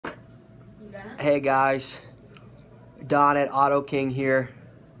Hey guys, Don at Auto King here.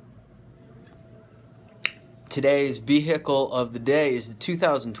 Today's vehicle of the day is the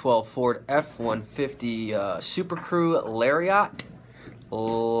 2012 Ford F-150 Super Crew Lariat.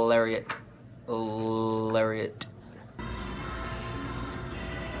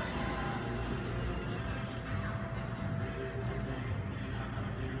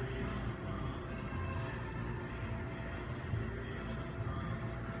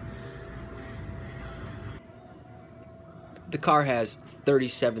 The car has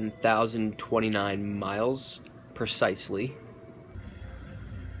 37,029 miles precisely.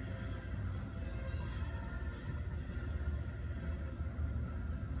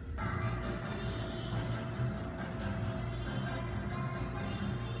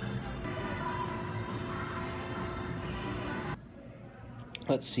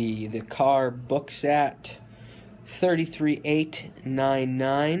 Let's see, the car books at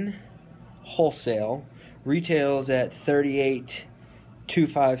 $33,899 wholesale, retails at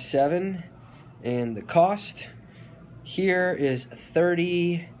 $38,257, and the cost here is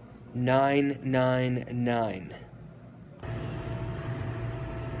 $39,999.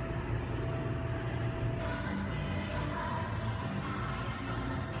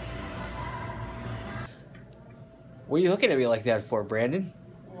 What are you looking at me like that for, Brandon?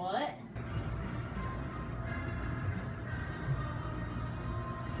 What?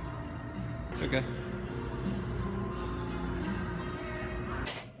 It's okay.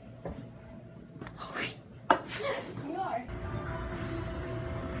 You are.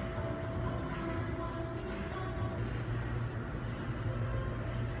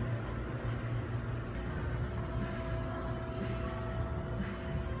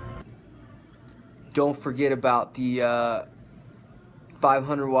 Don't forget about the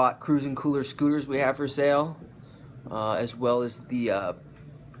 500 watt Cruzin cooler scooters we have for sale, as well as the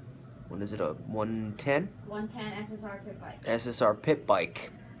what is it, a 110? 110 SSR pit bike. SSR pit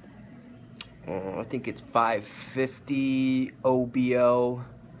bike. I think it's 550 OBO,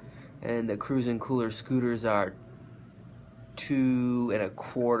 and the Cruzin cooler scooters are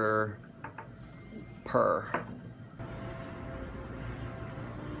 $2.25 per.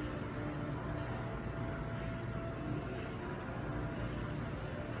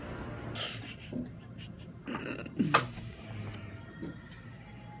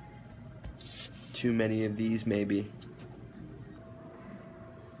 Too many of these, maybe.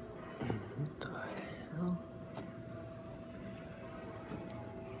 What the hell?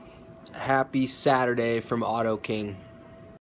 Happy Saturday from Auto King.